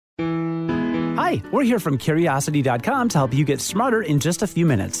Hi, we're here from Curiosity.com to help you get smarter in just a few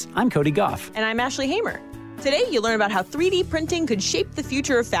minutes. I'm Cody Goff. And I'm Ashley Hamer. Today, you'll learn about how 3D printing could shape the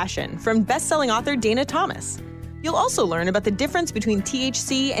future of fashion from best-selling author Dana Thomas. You'll also learn about the difference between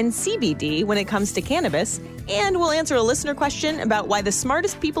THC and CBD when it comes to cannabis, and we'll answer a listener question about why the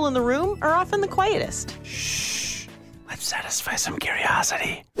smartest people in the room are often the quietest. Shh, let's satisfy some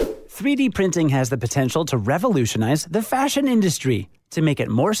curiosity. 3D printing has the potential to revolutionize the fashion industry, to make it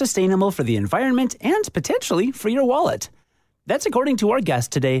more sustainable for the environment and potentially for your wallet. That's according to our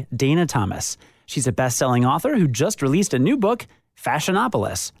guest today, Dana Thomas. She's a best-selling author who just released a new book,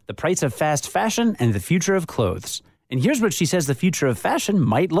 Fashionopolis: The Price of Fast Fashion and the Future of Clothes. And here's what she says the future of fashion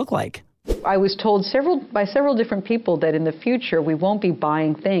might look like. I was told by several different people that in the future we won't be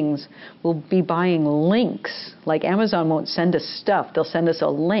buying things, we'll be buying links. Like Amazon won't send us stuff, they'll send us a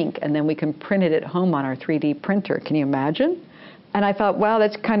link and then we can print it at home on our 3D printer. Can you imagine? And I thought, wow,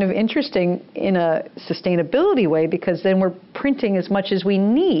 that's kind of interesting in a sustainability way, because then we're printing as much as we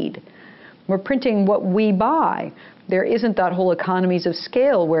need. We're printing what we buy. There isn't that whole economies of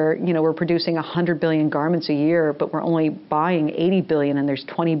scale where, we're producing 100 billion garments a year, but we're only buying 80 billion and there's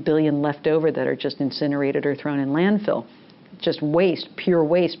 20 billion left over that are just incinerated or thrown in landfill. Just waste, pure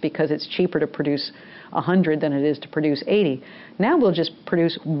waste, because it's cheaper to produce 100 than it is to produce 80. Now we'll just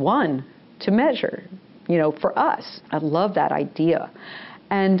produce one to measure, for us. I love that idea.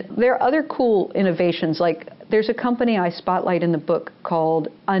 And there are other cool innovations, like there's a company I spotlight in the book called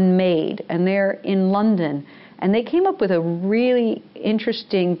Unmade, and they're in London. And they came up with a really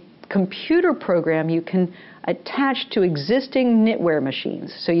interesting computer program you can attach to existing knitwear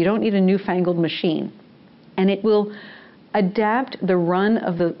machines. So you don't need a newfangled machine. And it will adapt the run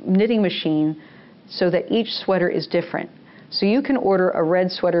of the knitting machine so that each sweater is different. So you can order a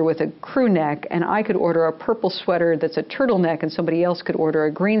red sweater with a crew neck, and I could order a purple sweater that's a turtleneck, and somebody else could order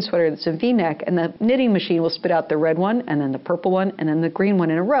a green sweater that's a V-neck, and the knitting machine will spit out the red one, and then the purple one, and then the green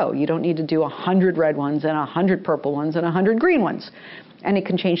one in a row. You don't need to do 100 red ones and 100 purple ones and 100 green ones. And it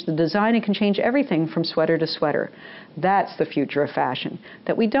can change the design, it can change everything from sweater to sweater. That's the future of fashion,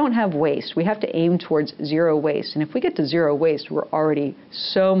 that we don't have waste. We have to aim towards zero waste. And if we get to zero waste, we're already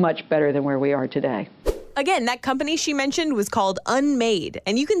so much better than where we are today. Again, that company she mentioned was called Unmade,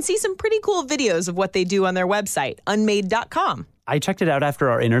 and you can see some pretty cool videos of what they do on their website, unmade.com. I checked it out after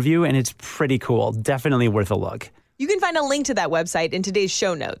our interview, and it's pretty cool. Definitely worth a look. You can find a link to that website in today's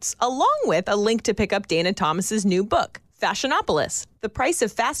show notes, along with a link to pick up Dana Thomas's new book, Fashionopolis: The Price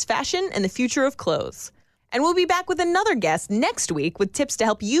of Fast Fashion and the Future of Clothes. And we'll be back with another guest next week with tips to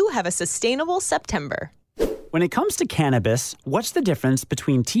help you have a sustainable September. When it comes to cannabis, what's the difference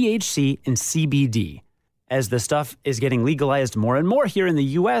between THC and CBD? As the stuff is getting legalized more and more here in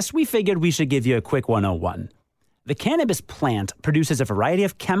the U.S., we figured we should give you a quick 101. The cannabis plant produces a variety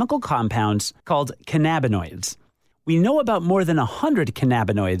of chemical compounds called cannabinoids. We know about more than 100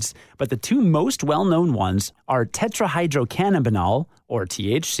 cannabinoids, but the two most well-known ones are tetrahydrocannabinol, or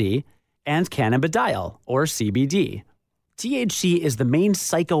THC, and cannabidiol, or CBD. THC is the main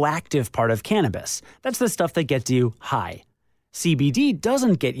psychoactive part of cannabis. That's the stuff that gets you high. CBD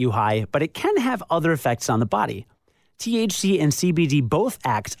doesn't get you high, but it can have other effects on the body. THC and CBD both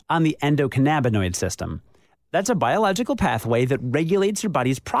act on the endocannabinoid system. That's a biological pathway that regulates your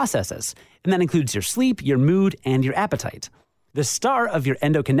body's processes, and that includes your sleep, your mood, and your appetite. The star of your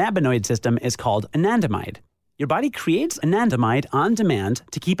endocannabinoid system is called anandamide. Your body creates anandamide on demand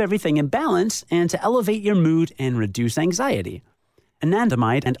to keep everything in balance and to elevate your mood and reduce anxiety.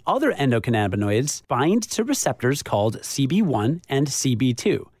 Anandamide and other endocannabinoids bind to receptors called CB1 and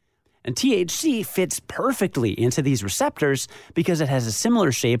CB2. And THC fits perfectly into these receptors because it has a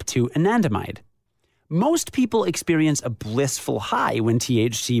similar shape to anandamide. Most people experience a blissful high when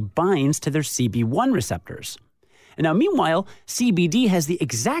THC binds to their CB1 receptors. And now, meanwhile, CBD has the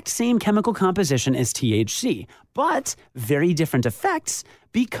exact same chemical composition as THC, but very different effects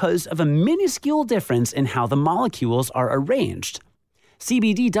because of a minuscule difference in how the molecules are arranged.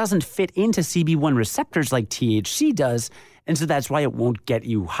 CBD doesn't fit into CB1 receptors like THC does, and so that's why it won't get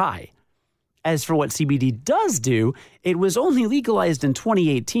you high. As for what CBD does do, it was only legalized in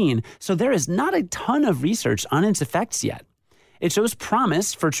 2018, so there is not a ton of research on its effects yet. It shows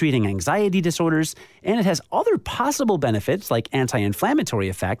promise for treating anxiety disorders, and it has other possible benefits like anti-inflammatory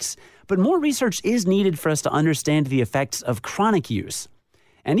effects, but more research is needed for us to understand the effects of chronic use.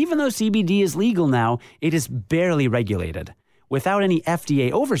 And even though CBD is legal now, it is barely regulated. Without any FDA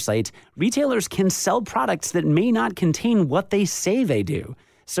oversight, retailers can sell products that may not contain what they say they do.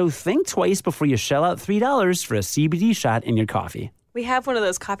 So think twice before you shell out $3 for a CBD shot in your coffee. We have one of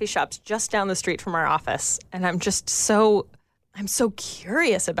those coffee shops just down the street from our office, and I'm just so I'm so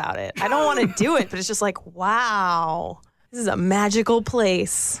curious about it. I don't want to do it, but it's just like, wow, this is a magical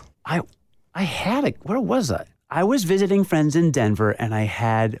place. I had it. Where was I? I was visiting friends in Denver, and I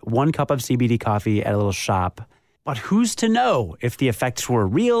had 1 cup of CBD coffee at a little shop. But who's to know if the effects were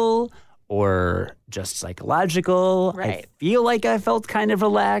real or just psychological? Right. I feel like I felt kind of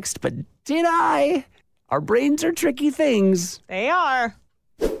relaxed, but did I? Our brains are tricky things. They are.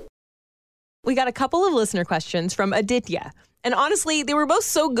 We got a couple of listener questions from Aditya. And honestly, they were both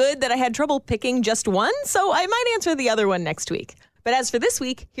so good that I had trouble picking just one, so I might answer the other one next week. But as for this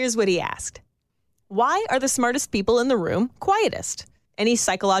week, here's what he asked. Why are the smartest people in the room quietest? Any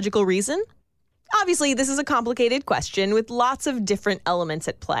psychological reason? Obviously, this is a complicated question with lots of different elements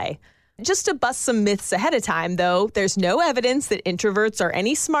at play. Just to bust some myths ahead of time, though, there's no evidence that introverts are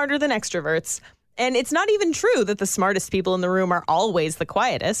any smarter than extroverts. And it's not even true that the smartest people in the room are always the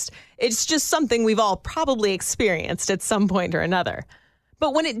quietest. It's just something we've all probably experienced at some point or another.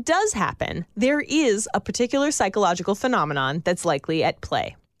 But when it does happen, there is a particular psychological phenomenon that's likely at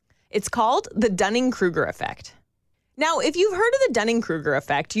play. It's called the Dunning-Kruger effect. Now, if you've heard of the Dunning-Kruger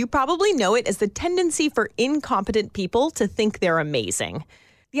effect, you probably know it as the tendency for incompetent people to think they're amazing.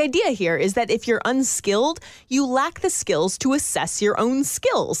 The idea here is that if you're unskilled, you lack the skills to assess your own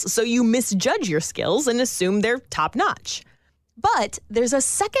skills, so you misjudge your skills and assume they're top-notch. But there's a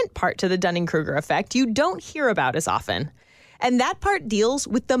second part to the Dunning-Kruger effect you don't hear about as often, and that part deals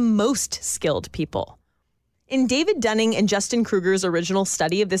with the most skilled people. In David Dunning and Justin Kruger's original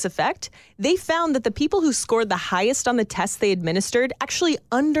study of this effect, they found that the people who scored the highest on the tests they administered actually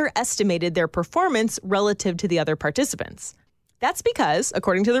underestimated their performance relative to the other participants. That's because,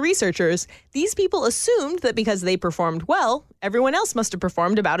 according to the researchers, these people assumed that because they performed well, everyone else must have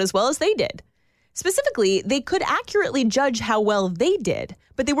performed about as well as they did. Specifically, they could accurately judge how well they did,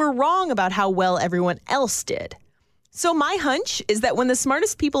 but they were wrong about how well everyone else did. So my hunch is that when the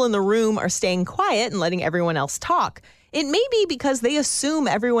smartest people in the room are staying quiet and letting everyone else talk, it may be because they assume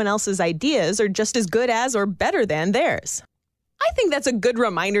everyone else's ideas are just as good as or better than theirs. I think that's a good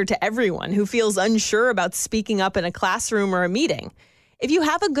reminder to everyone who feels unsure about speaking up in a classroom or a meeting. If you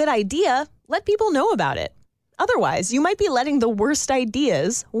have a good idea, let people know about it. Otherwise, you might be letting the worst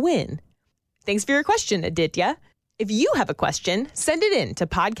ideas win. Thanks for your question, Aditya. If you have a question, send it in to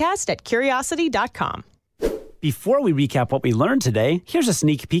podcast@curiosity.com. Before we recap what we learned today, here's a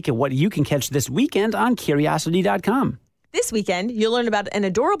sneak peek at what you can catch this weekend on Curiosity.com. This weekend, you'll learn about an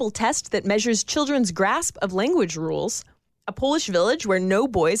adorable test that measures children's grasp of language rules, a Polish village where no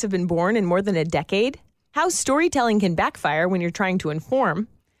boys have been born in more than a decade, how storytelling can backfire when you're trying to inform,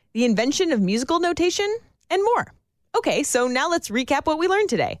 the invention of musical notation, and more. Okay, so now let's recap what we learned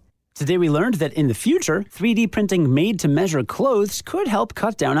today. Today we learned that in the future, 3D printing made-to-measure clothes could help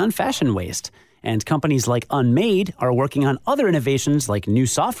cut down on fashion waste. And companies like Unmade are working on other innovations like new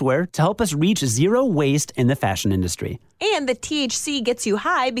software to help us reach zero waste in the fashion industry. And the THC gets you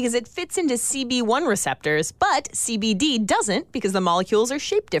high because it fits into CB1 receptors, but CBD doesn't because the molecules are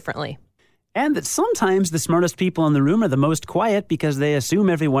shaped differently. And that sometimes the smartest people in the room are the most quiet because they assume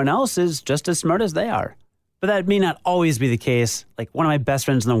everyone else is just as smart as they are. But that may not always be the case. Like one of my best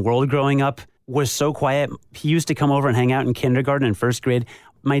friends in the world growing up was so quiet. He used to come over and hang out in kindergarten and first grade.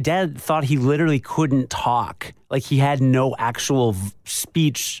 My dad thought he literally couldn't talk. Like he had no actual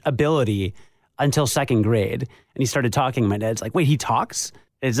speech ability until second grade. And he started talking. My dad's like, wait, he talks?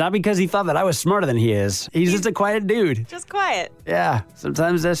 It's not because he thought that I was smarter than he is. He's just a quiet dude. Just quiet. Yeah,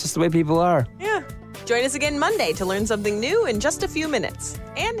 sometimes that's just the way people are. Yeah. Join us again Monday to learn something new in just a few minutes.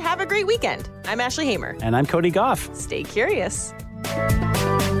 And have a great weekend. I'm Ashley Hamer. And I'm Cody Goff. Stay curious.